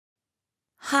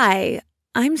Hi,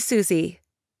 I'm Susie.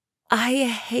 I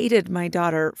hated my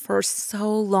daughter for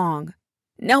so long.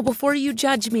 Now, before you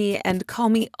judge me and call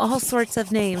me all sorts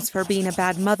of names for being a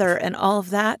bad mother and all of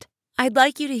that, I'd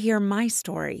like you to hear my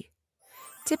story.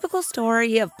 Typical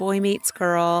story of boy meets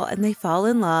girl and they fall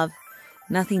in love.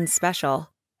 Nothing special.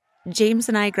 James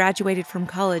and I graduated from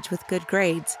college with good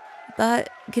grades, but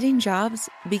getting jobs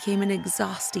became an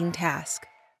exhausting task.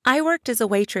 I worked as a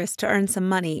waitress to earn some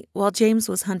money while James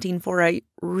was hunting for a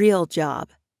real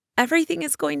job. "Everything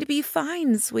is going to be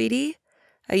fine, sweetie,"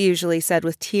 I usually said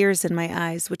with tears in my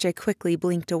eyes, which I quickly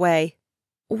blinked away.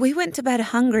 We went to bed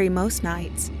hungry most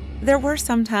nights. There were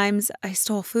some times I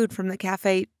stole food from the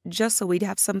cafe just so we'd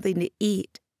have something to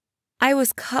eat. I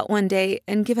was cut one day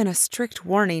and given a strict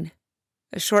warning.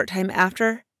 A short time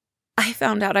after, I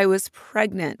found out I was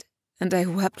pregnant, and I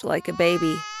wept like a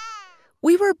baby.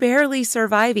 We were barely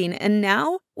surviving, and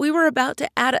now we were about to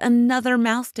add another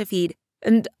mouth to feed,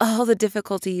 and all the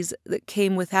difficulties that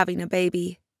came with having a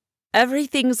baby.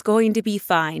 "Everything's going to be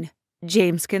fine,"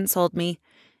 James consoled me,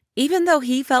 even though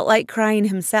he felt like crying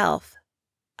himself.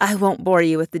 I won't bore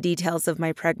you with the details of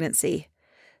my pregnancy.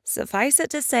 Suffice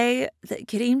it to say that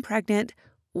getting pregnant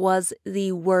was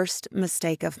the worst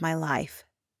mistake of my life.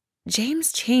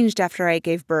 James changed after I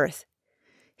gave birth.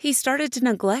 He started to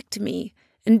neglect me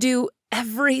and do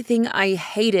everything I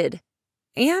hated,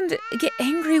 and get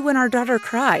angry when our daughter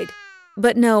cried.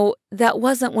 But no, that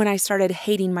wasn't when I started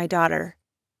hating my daughter.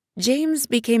 James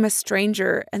became a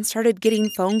stranger and started getting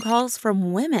phone calls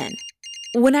from women.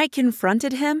 When I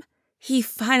confronted him, he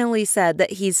finally said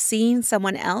that he's seeing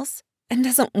someone else and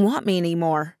doesn't want me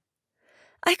anymore.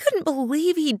 I couldn't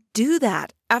believe he'd do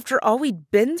that after all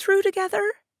we'd been through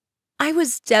together. I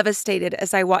was devastated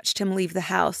as I watched him leave the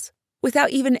house,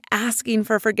 without even asking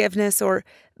for forgiveness or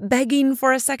begging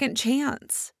for a second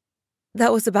chance.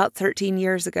 That was about 13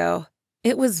 years ago.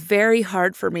 It was very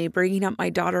hard for me bringing up my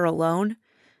daughter alone,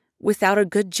 without a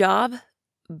good job,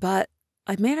 but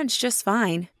I managed just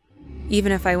fine.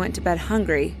 Even if I went to bed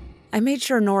hungry, I made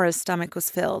sure Nora's stomach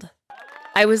was filled.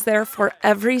 I was there for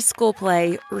every school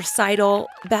play, recital,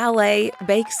 ballet,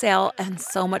 bake sale, and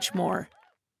so much more.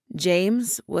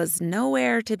 James was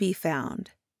nowhere to be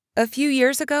found. A few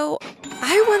years ago,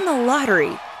 I won the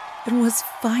lottery and was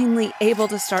finally able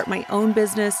to start my own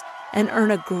business and earn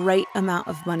a great amount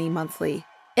of money monthly.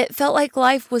 It felt like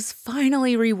life was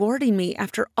finally rewarding me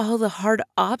after all the hard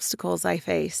obstacles I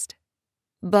faced.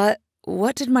 But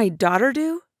what did my daughter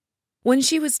do? When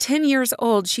she was 10 years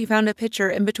old, she found a picture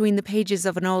in between the pages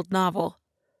of an old novel,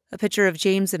 a picture of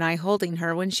James and I holding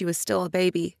her when she was still a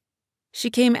baby. She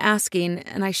came asking,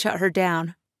 and I shut her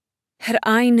down. Had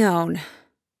I known,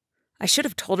 I should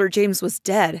have told her James was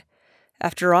dead.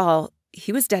 After all,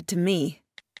 he was dead to me.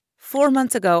 4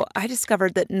 months ago, I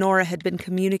discovered that Nora had been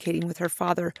communicating with her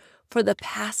father for the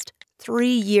past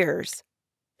 3 years.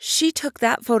 She took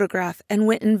that photograph and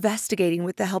went investigating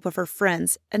with the help of her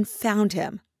friends and found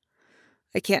him.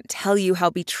 I can't tell you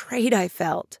how betrayed I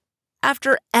felt.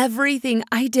 After everything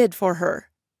I did for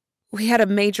her. We had a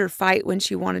major fight when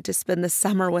she wanted to spend the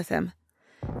summer with him.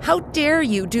 "How dare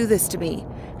you do this to me?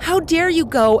 How dare you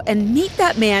go and meet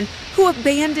that man who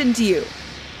abandoned you?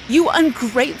 You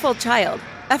ungrateful child,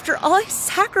 after all I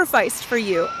sacrificed for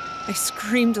you!" I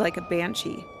screamed like a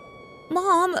banshee.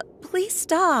 "Mom, please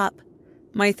stop,"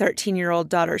 my 13-year-old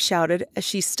daughter shouted as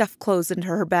she stuffed clothes into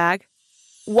her bag.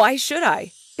 "Why should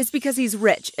I? It's because he's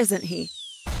rich, isn't he?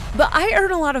 But I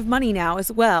earn a lot of money now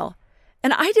as well,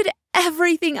 and I did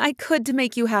everything I could to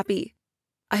make you happy."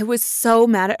 I was so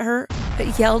mad at her,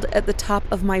 I yelled at the top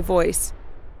of my voice.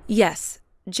 Yes,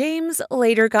 James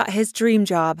later got his dream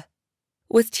job.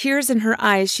 With tears in her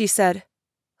eyes, she said,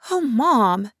 "Oh,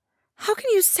 Mom, how can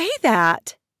you say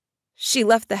that?" She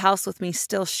left the house with me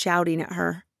still shouting at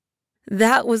her.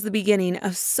 That was the beginning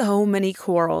of so many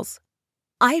quarrels.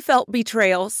 I felt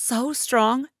betrayal so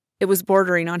strong, it was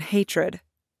bordering on hatred.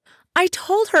 I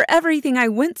told her everything I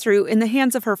went through in the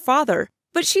hands of her father,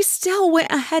 but she still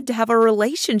went ahead to have a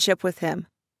relationship with him.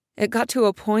 It got to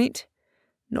a point,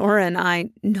 Nora and I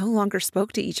no longer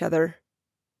spoke to each other.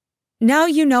 Now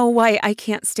you know why I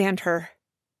can't stand her.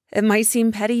 It might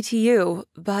seem petty to you,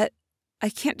 but I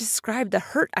can't describe the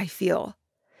hurt I feel.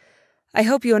 I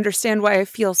hope you understand why I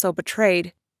feel so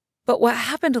betrayed, but what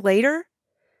happened later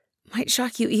might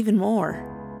shock you even more.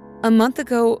 A month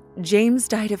ago, James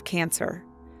died of cancer,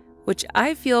 which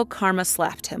I feel karma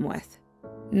slapped him with.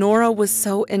 Nora was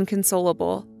so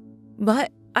inconsolable,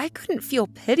 but I couldn't feel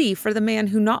pity for the man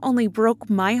who not only broke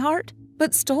my heart,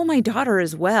 but stole my daughter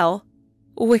as well.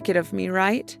 Wicked of me,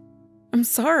 right? I'm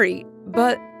sorry,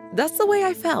 but that's the way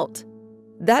I felt.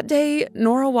 That day,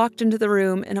 Nora walked into the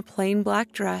room in a plain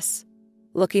black dress,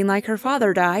 looking like her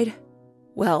father died.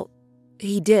 Well,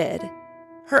 he did.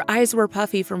 Her eyes were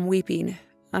puffy from weeping,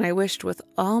 and I wished with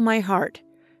all my heart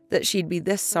that she'd be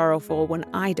this sorrowful when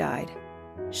I died.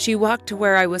 She walked to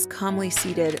where I was calmly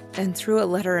seated and threw a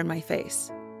letter in my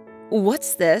face.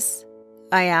 "What's this?"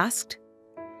 I asked.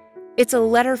 "It's a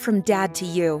letter from Dad to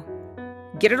you."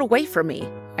 "Get it away from me,"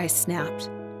 I snapped.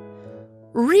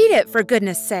 "Read it, for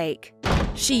goodness sake,"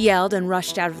 she yelled and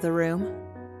rushed out of the room.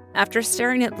 After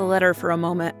staring at the letter for a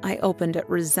moment, I opened it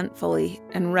resentfully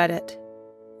and read it.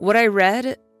 What I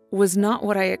read was not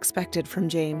what I expected from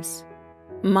James.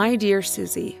 "My dear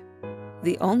Susie,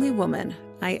 the only woman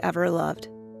I ever loved.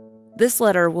 This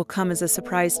letter will come as a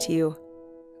surprise to you,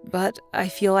 but I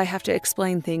feel I have to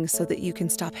explain things so that you can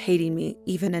stop hating me,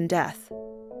 even in death.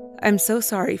 I'm so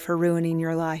sorry for ruining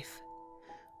your life.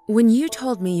 When you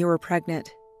told me you were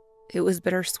pregnant, it was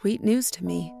bittersweet news to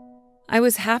me. I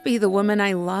was happy the woman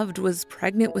I loved was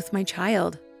pregnant with my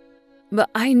child, but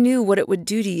I knew what it would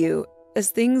do to you, as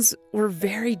things were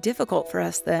very difficult for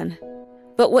us then.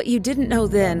 But what you didn't know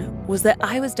then was that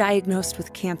I was diagnosed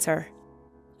with cancer.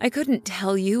 I couldn't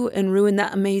tell you and ruin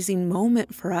that amazing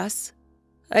moment for us.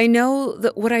 I know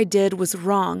that what I did was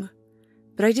wrong,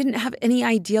 but I didn't have any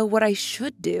idea what I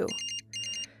should do.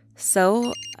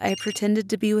 So I pretended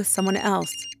to be with someone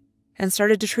else and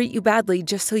started to treat you badly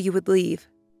just so you would leave.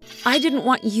 I didn't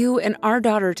want you and our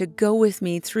daughter to go with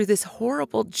me through this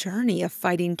horrible journey of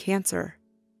fighting cancer.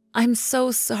 I'm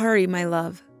so sorry, my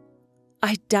love.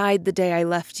 I died the day I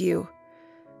left you,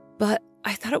 but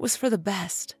I thought it was for the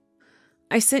best.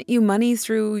 I sent you money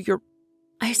through your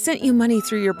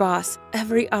boss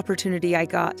every opportunity I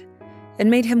got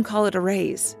and made him call it a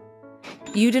raise.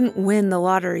 You didn't win the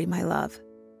lottery, my love.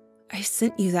 I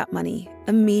sent you that money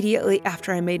immediately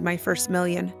after I made my first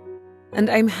million, and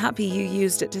I'm happy you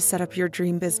used it to set up your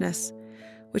dream business,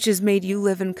 which has made you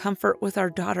live in comfort with our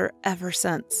daughter ever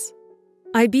since.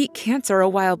 I beat cancer a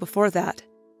while before that,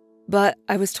 but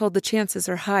I was told the chances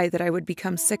are high that I would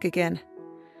become sick again,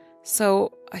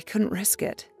 so I couldn't risk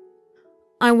it.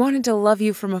 I wanted to love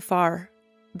you from afar,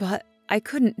 but I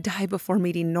couldn't die before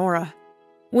meeting Nora.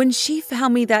 When she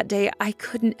found me that day, I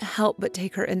couldn't help but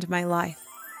take her into my life.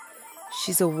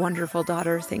 She's a wonderful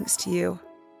daughter, thanks to you.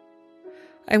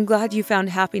 I'm glad you found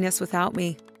happiness without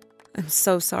me. I'm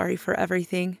so sorry for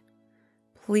everything.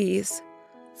 Please,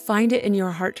 find it in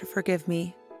your heart to forgive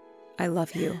me. I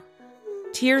love you."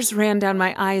 Tears ran down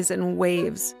my eyes in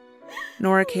waves.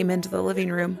 Nora came into the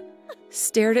living room,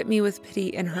 stared at me with pity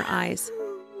in her eyes,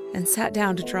 and sat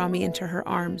down to draw me into her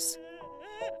arms.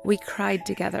 We cried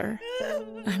together.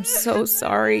 "I'm so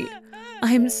sorry.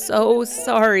 I'm so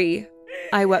sorry,"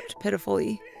 I wept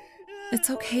pitifully. "It's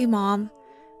okay, Mom.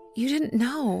 You didn't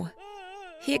know.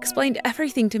 He explained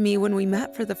everything to me when we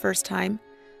met for the first time,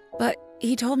 but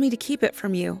he told me to keep it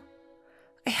from you.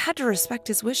 I had to respect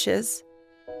his wishes.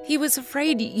 He was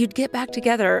afraid you'd get back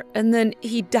together, and then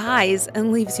he dies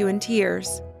and leaves you in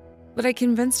tears. But I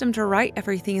convinced him to write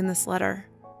everything in this letter."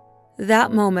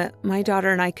 That moment, my daughter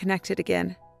and I connected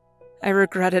again. I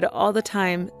regretted all the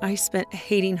time I spent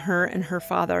hating her and her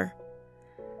father.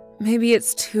 Maybe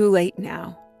it's too late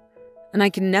now, and I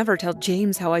can never tell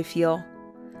James how I feel.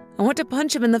 I want to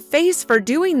punch him in the face for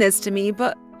doing this to me,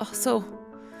 but also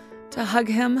to hug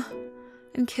him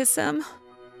and kiss him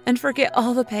and forget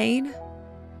all the pain.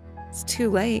 It's too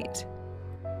late.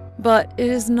 But it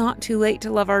is not too late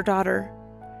to love our daughter,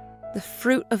 the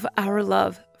fruit of our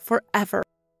love, forever.